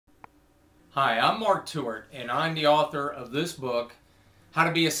Hi, I'm Mark Tewart, and I'm the author of this book, How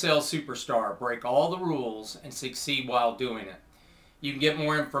to Be a Sales Superstar, Break All the Rules and Succeed While Doing It. You can get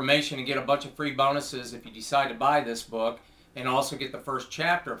more information and get a bunch of free bonuses if you decide to buy this book, and also get the first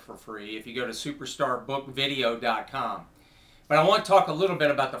chapter for free if you go to superstarbookvideo.com. But I want to talk a little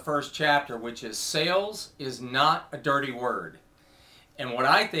bit about the first chapter, which is sales is not a dirty word. And what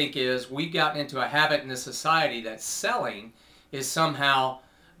I think is we've gotten into a habit in this society that selling is somehow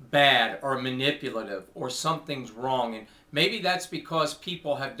bad or manipulative or something's wrong, and maybe that's because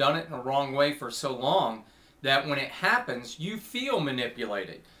people have done it in a wrong way for so long that when it happens you feel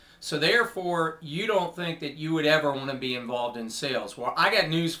manipulated, so therefore you don't think that you would ever want to be involved in sales. Well, I got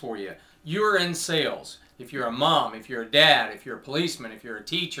news for you. You're in sales. If you're a mom, if you're a dad, if you're a policeman, if you're a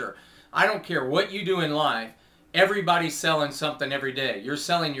teacher, I don't care what you do in life, everybody's selling something every day. You're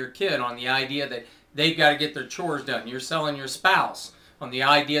selling your kid on the idea that they've got to get their chores done. You're selling your spouse on the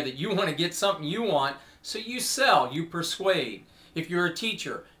idea that you want to get something you want, so you sell, you persuade. If you're a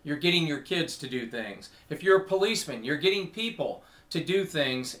teacher, you're getting your kids to do things. If you're a policeman, you're getting people to do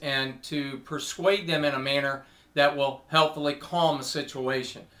things and to persuade them in a manner that will helpfully calm a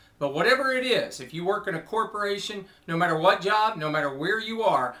situation. But whatever it is, if you work in a corporation, no matter what job, no matter where you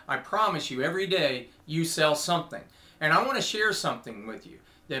are, I promise you every day you sell something. And I want to share something with you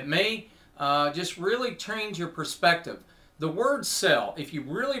that may just really change your perspective. The word sell, if you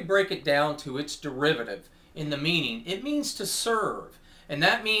really break it down to its derivative in the meaning, it means to serve. And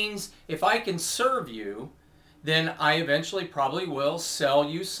that means if I can serve you, then I eventually probably will sell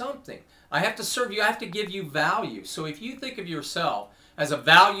you something. I have to serve you, I have to give you value. So if you think of yourself as a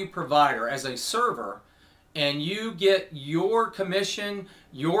value provider, as a server, and you get your commission,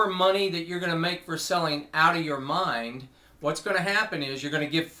 your money that you're going to make for selling out of your mind, what's going to happen is you're going to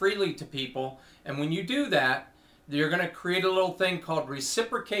give freely to people, and when you do that, you're going to create a little thing called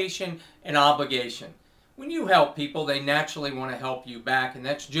reciprocation and obligation. When you help people, they naturally want to help you back, and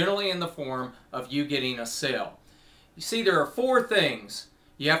that's generally in the form of you getting a sale. You see, there are 4 things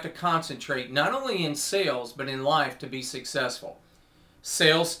you have to concentrate, not only in sales, but in life to be successful.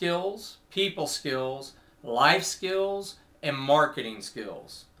 Sales skills, people skills, life skills, and marketing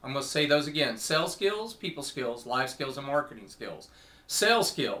skills. I'm going to say those again. Sales skills, people skills, life skills, and marketing skills. Sales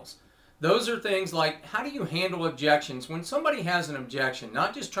skills. Those are things like, how do you handle objections when somebody has an objection,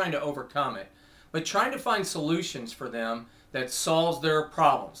 not just trying to overcome it, but trying to find solutions for them that solves their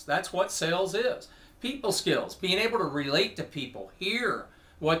problems. That's what sales is. People skills, being able to relate to people, hear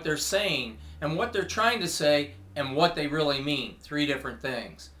what they're saying and what they're trying to say and what they really mean. 3 different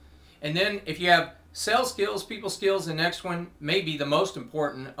things. And then if you have sales skills, people skills, the next one may be the most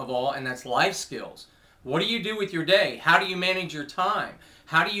important of all, and that's life skills. What do you do with your day? How do you manage your time?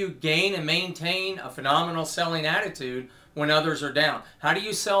 How do you gain and maintain a phenomenal selling attitude when others are down? How do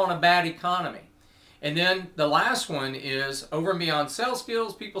you sell in a bad economy? And then the last one is over and beyond sales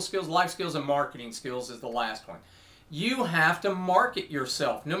skills, people skills, life skills, and marketing skills is the last one. You have to market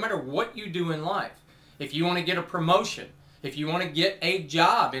yourself no matter what you do in life. If you want to get a promotion, if you want to get a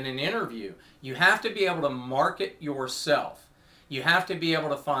job in an interview, you have to be able to market yourself. You have to be able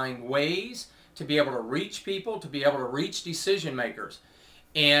to find ways to be able to reach people, to be able to reach decision makers.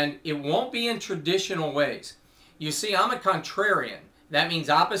 And it won't be in traditional ways. You see, I'm a contrarian. That means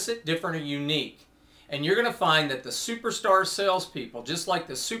opposite, different, or unique. And you're going to find that the superstar salespeople, just like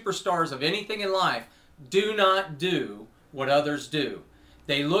the superstars of anything in life, do not do what others do.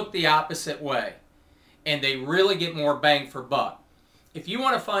 They look the opposite way. And they really get more bang for buck. If you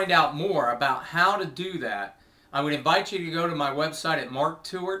want to find out more about how to do that, I would invite you to go to my website at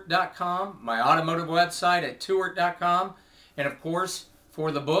marktewart.com, my automotive website at tewart.com, and of course,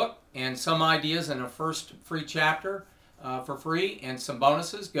 for the book and some ideas in a first free chapter for free and some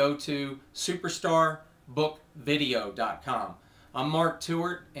bonuses, go to superstarbookvideo.com. I'm Mark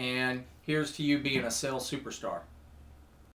Tewart, and here's to you being a sales superstar.